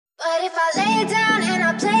But if I lay down and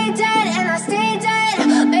I play dead and I stay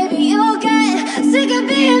dead, maybe you'll get sick of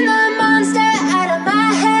being the monster out of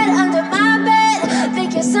my head, under my bed.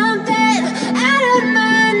 Think you're something out of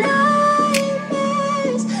my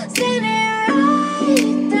nightmares, standing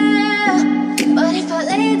right there. But if I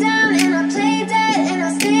lay down and I play dead and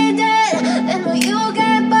I stay dead, then will you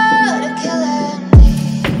get bored of killing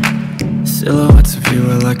me? Silhouettes of you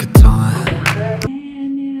are like a taunt.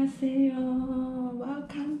 Annyeong.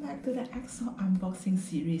 Welcome back to the EXO Unboxing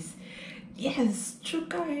Series. Yes,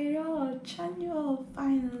 축하해요. Chanyeol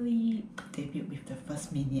finally debuted with the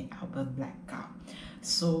first mini album Blackout.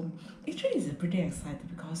 So actually it's pretty excited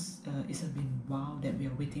because it's been a while that we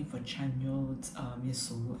are waiting for Chanyeol's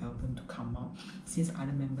solo album to come out, since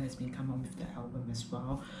other member has been coming out with the album as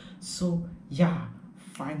well. So yeah,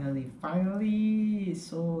 finally.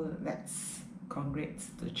 So let's congrats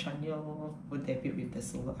to Chanyeol who debuted with the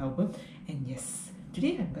solo album. And yes,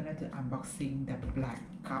 today I'm gonna do unboxing the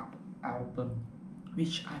Blackout album,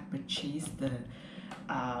 which I purchased the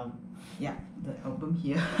album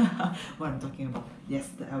here. What I'm talking about. Yes,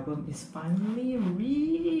 the album is finally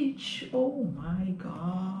reached. Oh my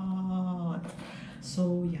god.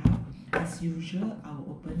 So yeah, as usual, I'll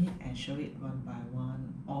open it and show it one by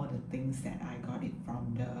one, all the things that I got it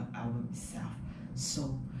from the album itself.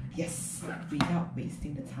 So yes, without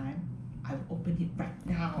wasting the time, I'll open it right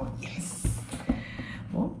now. Yes.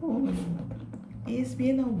 Oh, it's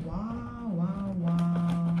been a while.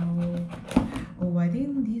 Oh, I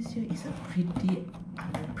think this year is I'm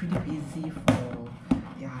pretty busy for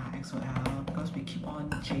XOL, because we keep on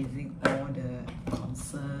chasing all the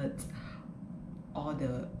concerts, all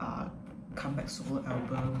the comeback solo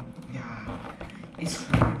album. Yeah, it's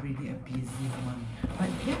really a busy one. But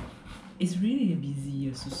yeah, it's really a busy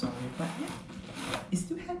year, so sorry. But yeah, I'm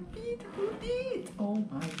still happy to do it. Oh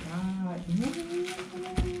my god.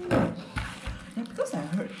 Yeah, because I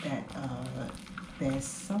heard that there's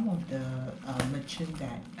some of the merchant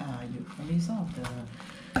that some of the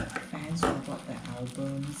fans who bought the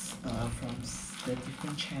albums from the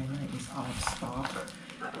different channel is out of stock.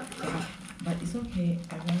 Yeah, but it's okay.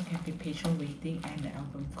 Everyone can be patient waiting, and the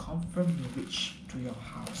album confirm will reach to your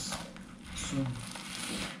house soon.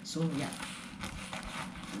 So yeah,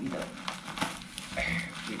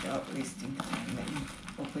 without wasting time, let me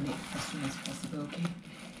open it as soon as possible. Okay.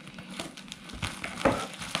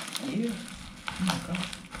 Yeah. Oh my god.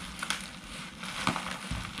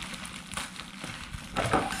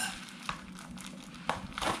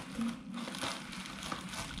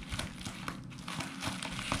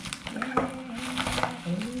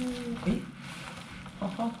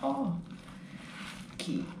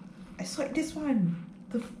 Okay, I saw this one,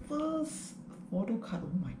 the first photo card.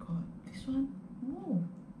 Oh my god, this one.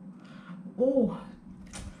 Oh,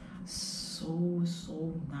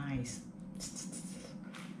 so nice.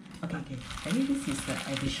 Okay, I think this is the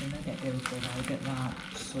additional that they were provided lah.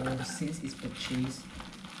 So since it's purchased,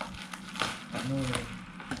 but no way.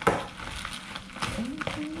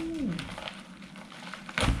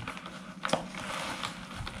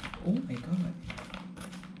 Oh my god.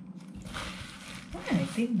 I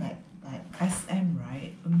think like SM,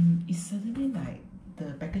 right? It's suddenly like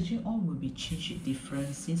the packaging all will be changed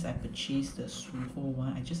different since I purchased the Suho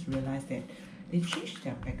one. I just realized that they changed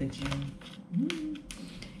their packaging.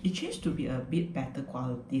 It changed to be a bit better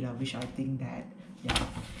quality, which I think that, yeah.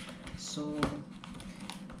 So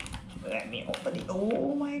let me open it.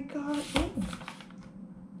 Oh my god. Oh.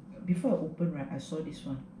 Before I open, right, I saw this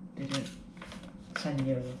one.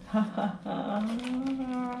 Chanyeol.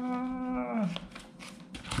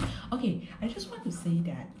 Okay, I just want to say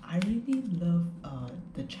that I really love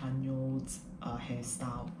the Chanyeol's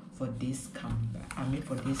hairstyle for this comeback. I mean,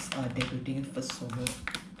 for this debuting first solo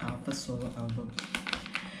album.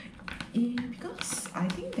 Because I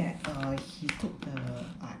think that he took the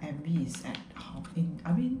MVs at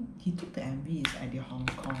he took the MVs at the Hong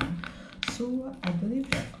Kong. So I believe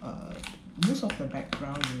that most of the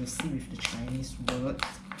background you will see with the Chinese words.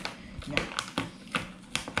 Yeah.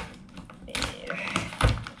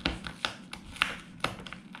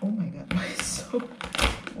 Oh my god, why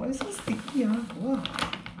is so sticky? Wow.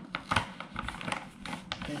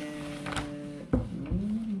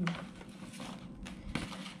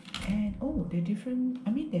 And oh, they're different. I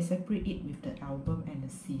mean, they separate it with the album and the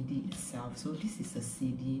CD itself. So this is the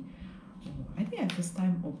CD. Oh, I think I first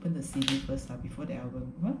time opened the CD first before the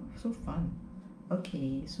album. Well, so fun.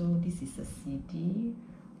 Okay, so this is the CD.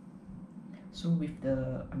 So with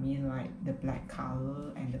the, like the black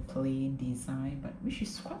color and the plain design, but which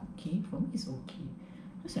is quite okay. For me, it's okay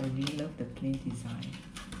because I really love the plain design.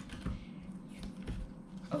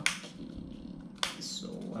 Okay, so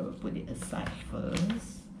I will put it aside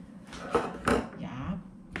first. Yeah.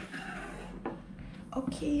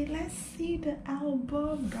 Okay, let's see the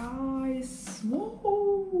album, guys.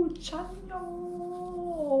 Whoa, Chanyeol.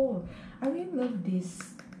 I really love this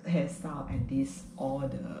hairstyle and this all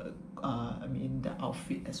the the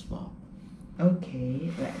outfit as well. Okay,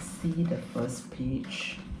 let's see the first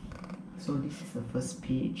page. So this is the first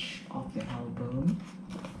page of the album,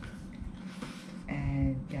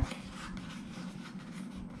 and yeah,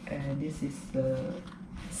 and this is the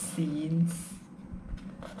scenes.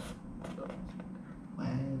 Wow.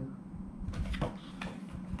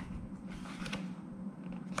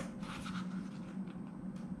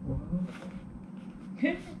 Wow.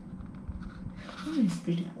 Oh, it's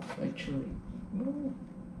pretty cool actually. Oh.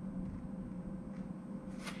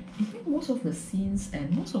 I think most of the scenes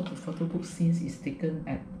and most of the photo book scenes is taken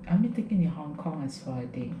taken in Hong Kong as well, I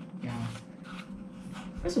think. Yeah.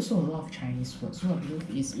 There's also a lot of Chinese work, so I believe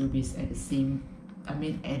it will be at the same at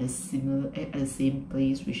the same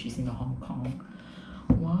place, which is in Hong Kong.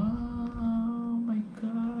 Wow, my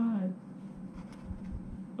god.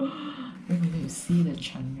 When you see the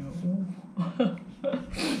Chanyeol.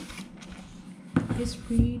 It's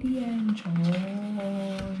pretty, enjoy.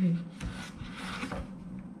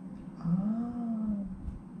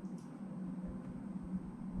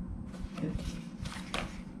 Okay.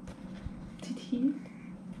 Did he?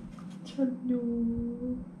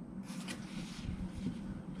 Chanyeol.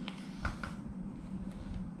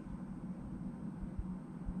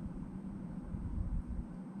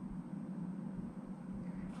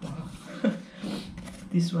 Wow.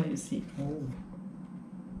 This one you see. Oh.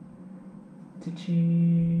 Did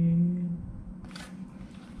you?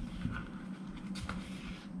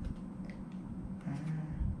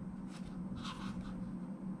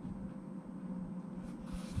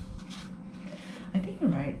 I think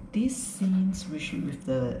right, these scenes with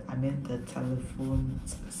the the telephone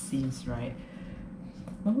scenes, right?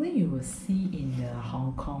 Normally you will see in the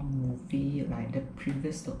Hong Kong movie, like the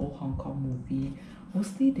old Hong Kong movie,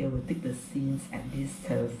 mostly they will take the scenes at this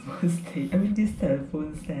telephone stand. This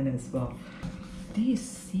telephone stand as well. This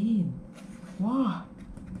scene, wow.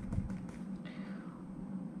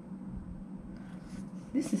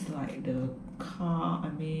 This is like the car,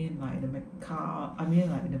 like the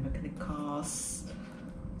mechanical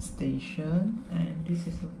station, and this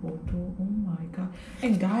is a photo. Oh my god.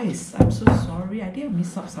 And guys, I'm so sorry, I think I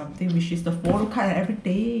missed out something, which is the photo card and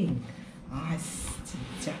everything.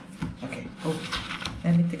 Okay, oh,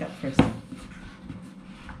 let me take out first.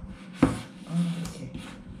 Okay,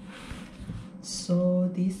 so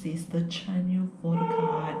this is the Chanyeol photo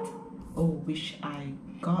card, which I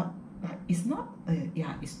got. But it's not,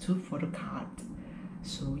 it's 2 photo cards.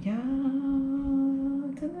 So yeah,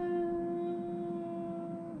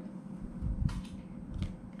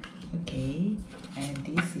 okay, and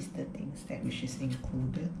this is the things which is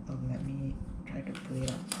included. Let me try to pull it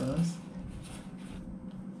up first.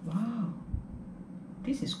 Wow,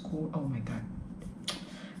 this is cool. Oh my god,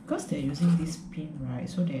 because they're using this pin, right?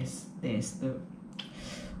 So there's the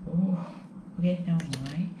okay, never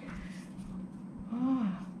mind.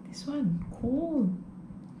 This one, cool.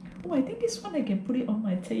 Oh, I think this one I can put it on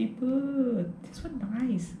my table. This one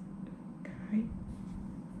nice. Okay.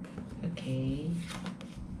 Okay.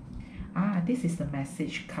 This is the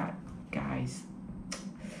message card, guys.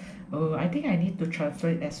 Oh, I think I need to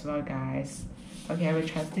translate as well, guys. Okay, I will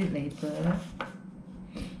translate later.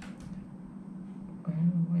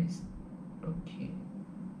 What is... Okay.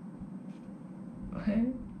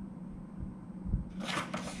 Okay.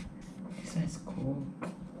 This one is cool.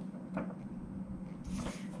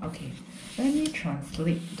 Okay, let me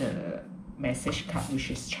translate the message card, which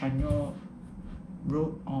is Chanyeol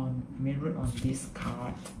wrote on this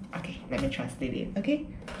card. Okay, let me translate it. Okay,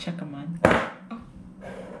 Chakaman.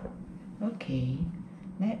 Okay,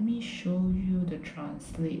 let me show you the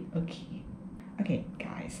translate. Okay,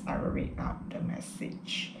 guys, I will read out the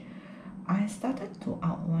message. I started to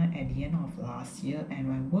outline at the end of last year,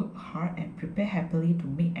 and I worked hard and prepared happily to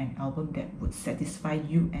make an album that would satisfy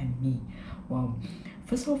you and me. Wow.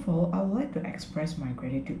 First of all, I would like to express my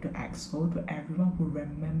gratitude to EXO, to everyone who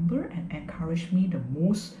remembered and encouraged me the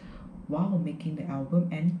most while making the album,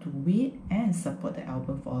 and to wait and support the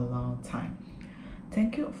album for a long time.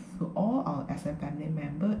 Thank you to all our SM family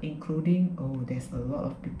members, including, there's a lot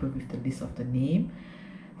of people with the list of the name,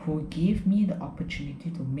 who gave me the opportunity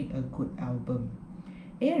to make a good album.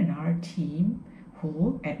 A&R team, who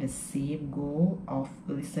look at the same goal of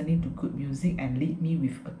listening to good music and lead me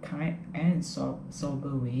with a kind and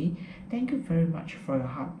sober way. Thank you very much for your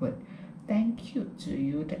hard work. Thank you to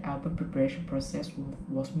you, the album preparation process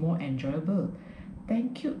was more enjoyable.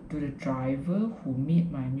 Thank you to the driver who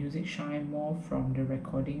made my music shine more from the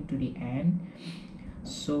recording to the end.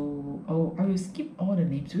 So, I will skip all the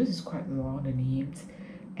names because it's quite long, the names.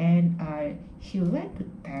 And he would like to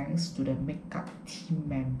thanks to the makeup team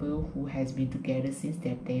member who has been together since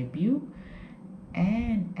their debut,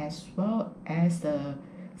 and as well as the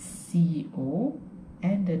CEO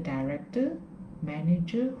and the director,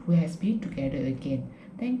 manager who has been together again.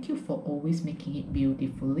 Thank you for always making it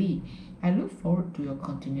beautifully. I look forward to your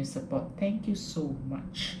continued support. Thank you so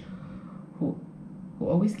much. Who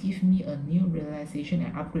always give me a new realization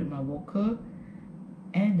and upgrade my vocal,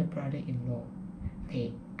 and the brother-in-law.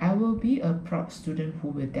 Okay, I will be a proud student who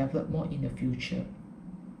will develop more in the future.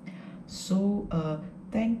 So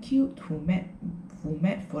thank you who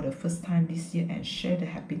met for the first time this year and share the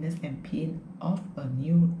happiness and pain of a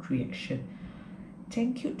new creation.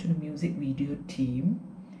 Thank you to the music video team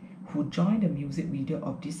who joined the music video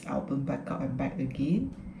of this album Back Out and Back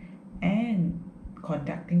Again, and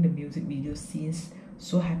conducting the music video scenes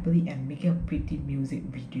so happily and making a pretty music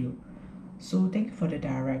video. So thank you for the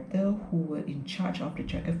director who were in charge of the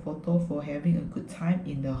jacket photo for having a good time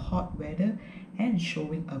in the hot weather and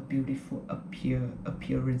showing a beautiful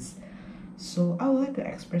appearance. So I would like to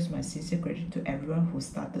express my sincere gratitude to everyone who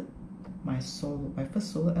started my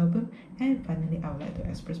first solo album, and finally I would like to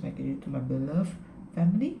express my gratitude to my beloved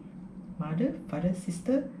family, mother, father,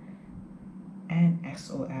 sister, and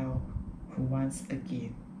XOL who once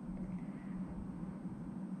again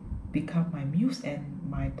become my muse and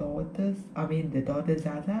the daughter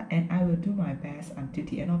Zaza, and I will do my best until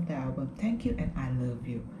the end of the album. Thank you and I love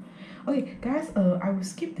you. Okay guys, I will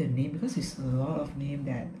skip the name because it's a lot of name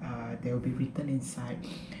that they will be written inside.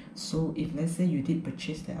 So if let's say you did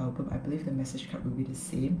purchase the album, I believe the message card will be the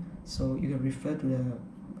same, so you can refer to the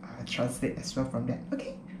translate as well from that.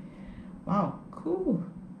 Okay, wow, cool.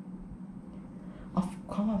 Of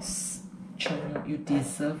course, Chen, you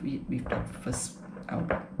deserve it with the first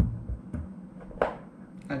album.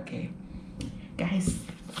 Okay guys,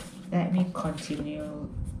 let me continue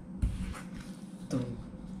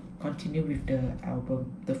with the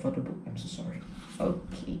album, the photo book. I'm so sorry.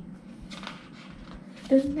 Okay,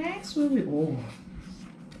 the next will be oh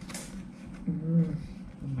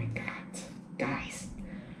my god guys.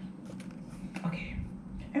 Okay,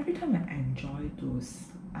 every time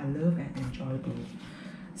I love and enjoy to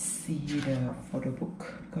see the photo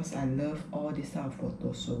book because I love all this type of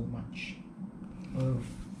photos so much. Oh,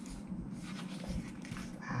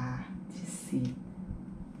 just see.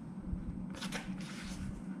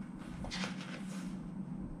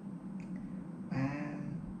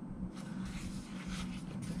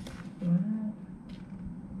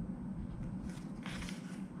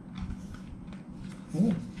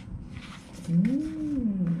 Oh.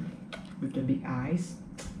 With the big eyes.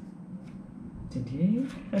 Jadi,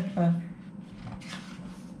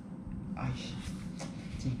 Aish,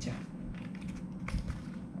 진짜.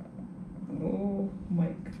 Oh my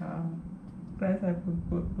god, guys, I could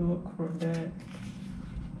look for that.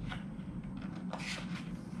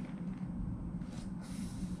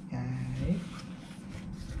 Right.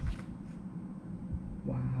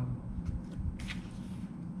 Wow.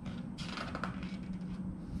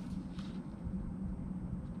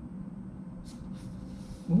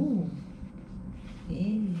 Oh,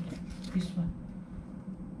 hey, this one.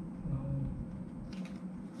 Wow.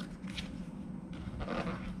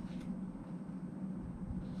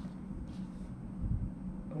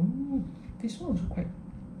 Oh, this one was quite.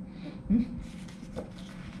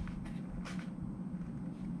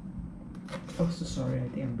 Oh, so sorry. I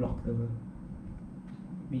think I blocked the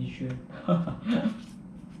visual.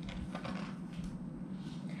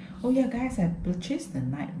 Oh yeah, guys, I purchased the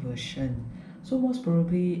night version, so most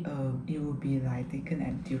probably it will be like taken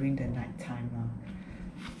at during the night time now.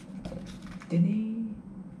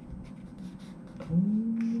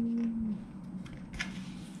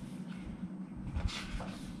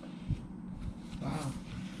 Wow,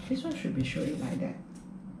 this one should be showing like that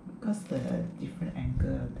because the different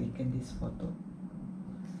angle I've taken this photo.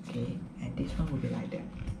 Okay, and this one will be like that.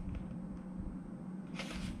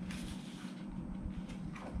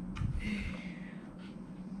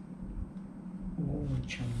 Oh,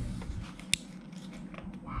 Chanyeol.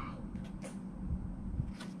 Wow.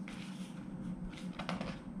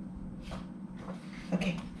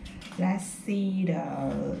 Okay, let's see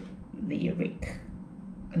the lyric.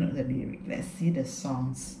 Not the lyric. Let's see the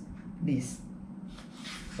songs list.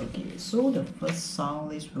 Okay, so the first song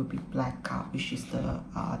list will be Blackout, which is the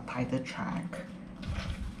title track.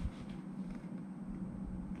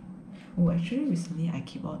 Oh, actually recently I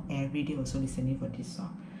keep on every day also listening for this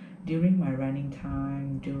song. during my running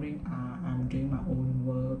time, during I'm doing my own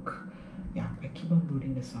work. Yeah, I keep on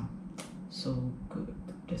loading the song. So good,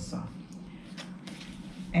 the song.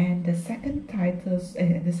 And the second titles,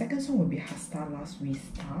 the second song will be Hasta Last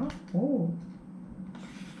Vista. Oh.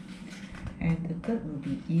 And the third will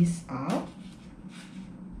be Ease Up.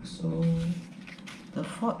 So the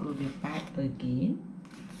fourth will be Back Again.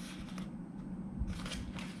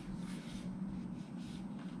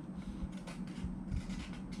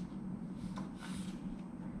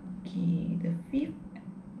 Okay, the fifth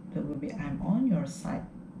that will be I'm on Your Side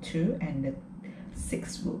Too, and the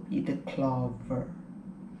sixth will be The Clover.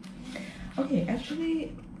 Okay,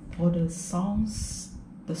 actually for the songs,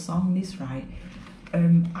 the song list, right,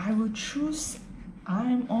 I will choose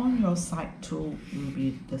I'm on Your Side Too will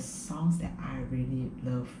be the songs that I really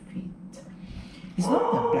love it. It's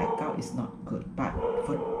not that Blackout is not good, but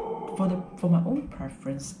for my own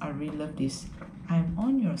preference, I really love this I'm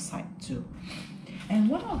on Your Side Too. And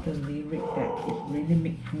one of the lyrics that it really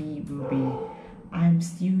makes me will be I'm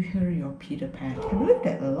still here, your Peter Pan. I believe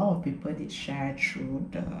that a lot of people did share through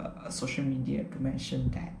the social media to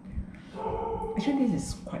mention that. Actually, this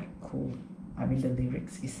is quite cool. I mean, the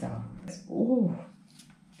lyrics itself. Oh,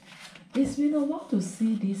 it's been a while to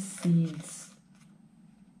see these scenes.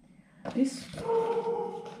 This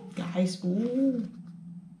guys, oh,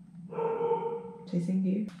 chasing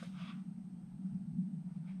you.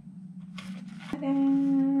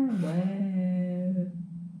 Wow.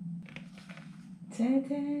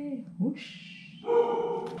 Tete, whoosh.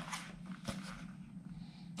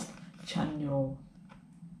 Chanyeol.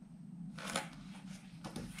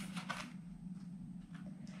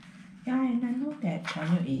 Yeah, and I know that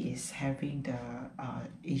Chanyeol is having the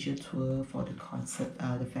Asia tour for the concert,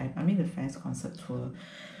 the fans concert tour.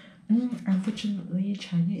 Unfortunately,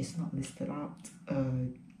 China is not listed out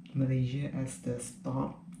Malaysia as the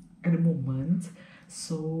stop at the moment.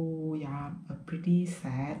 So yeah, pretty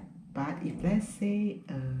sad. But if let's say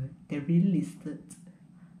they really listed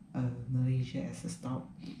Malaysia as a stop,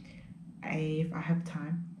 if I have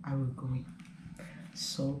time, I will go in.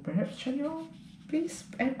 So perhaps Chanyeol, please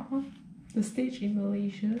add on the stage in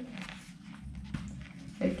Malaysia.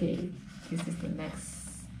 Okay, this is the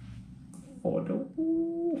next photo.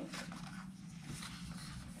 Ooh.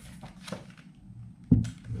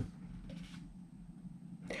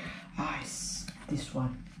 Nice, this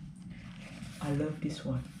one. I love this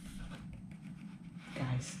one.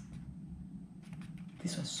 Guys,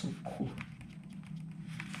 this was so cool.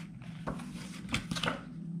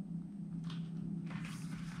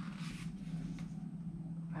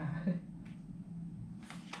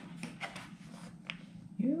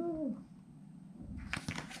 You.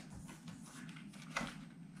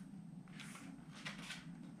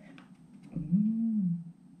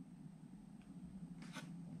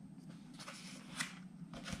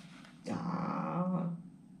 Ah.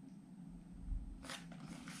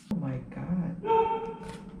 Oh my God.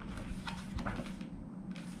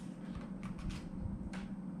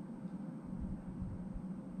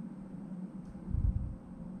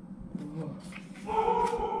 Whoa.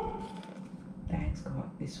 Thanks God,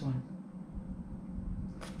 this one.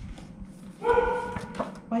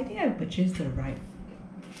 I think I purchased the right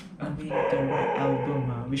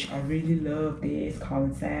album, which I really love this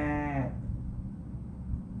concept.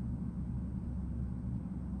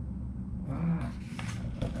 Wow.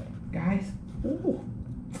 Guys, ooh.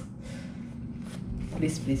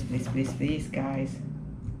 Please, please, please, please, please, guys.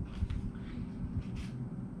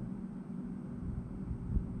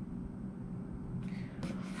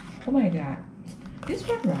 Oh my God. This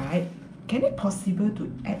one, right? Can it possible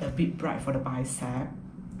to add a bit bright for the bicep?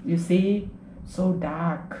 You see, so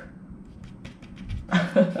dark.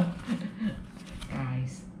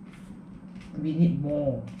 Guys, we need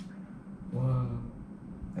more. Whoa.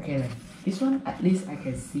 Okay, then. This one at least I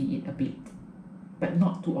can see it a bit, but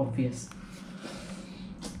not too obvious.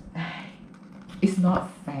 It's not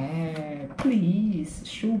fair. Please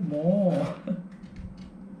show more.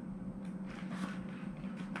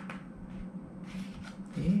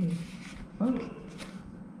 Yeah. Oh,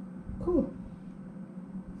 cool.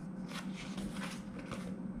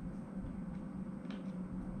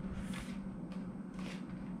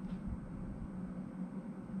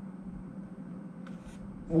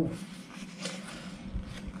 Oh,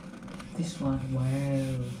 this one, wow.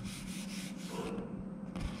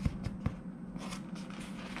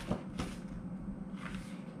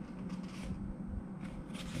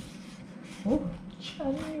 Oh,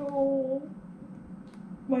 Chanyeol.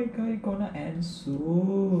 My God, it's gonna end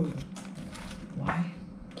soon. Why?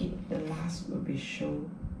 Okay, the last will be show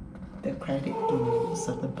the credit to a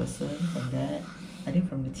certain person and that. I think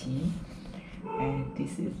from the team. And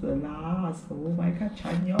this is the last. Oh my god,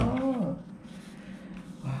 Chanyeol.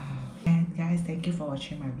 Wow. And guys, thank you for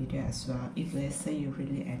watching my video as well. If let's say you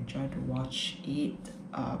really enjoy to watch it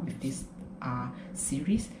with this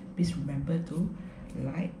series, please remember to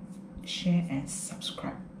like, share and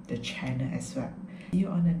subscribe the channel as well. See you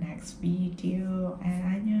on the next video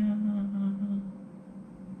and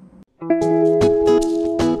annyeong.